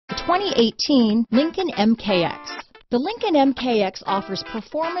The 2018 Lincoln MKX. The Lincoln MKX offers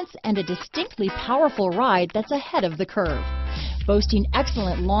performance and a distinctly powerful ride that's ahead of the curve. Boasting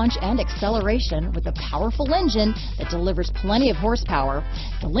excellent launch and acceleration with a powerful engine that delivers plenty of horsepower,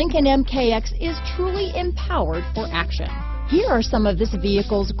 the Lincoln MKX is truly empowered for action. Here are some of this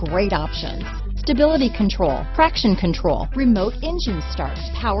vehicle's great options: stability control, traction control, remote engine start,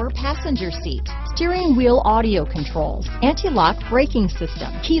 power passenger seat, steering wheel audio controls, anti-lock braking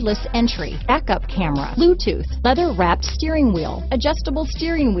system, keyless entry, backup camera, Bluetooth, leather-wrapped steering wheel, adjustable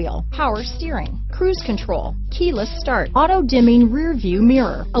steering wheel, power steering, cruise control, keyless start, auto-dimming rear view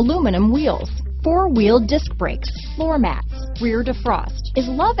mirror, aluminum wheels, four-wheel disc brakes, floor mats, rear defrost. Is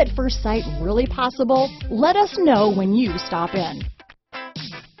love at first sight really possible? Let us know when you stop in.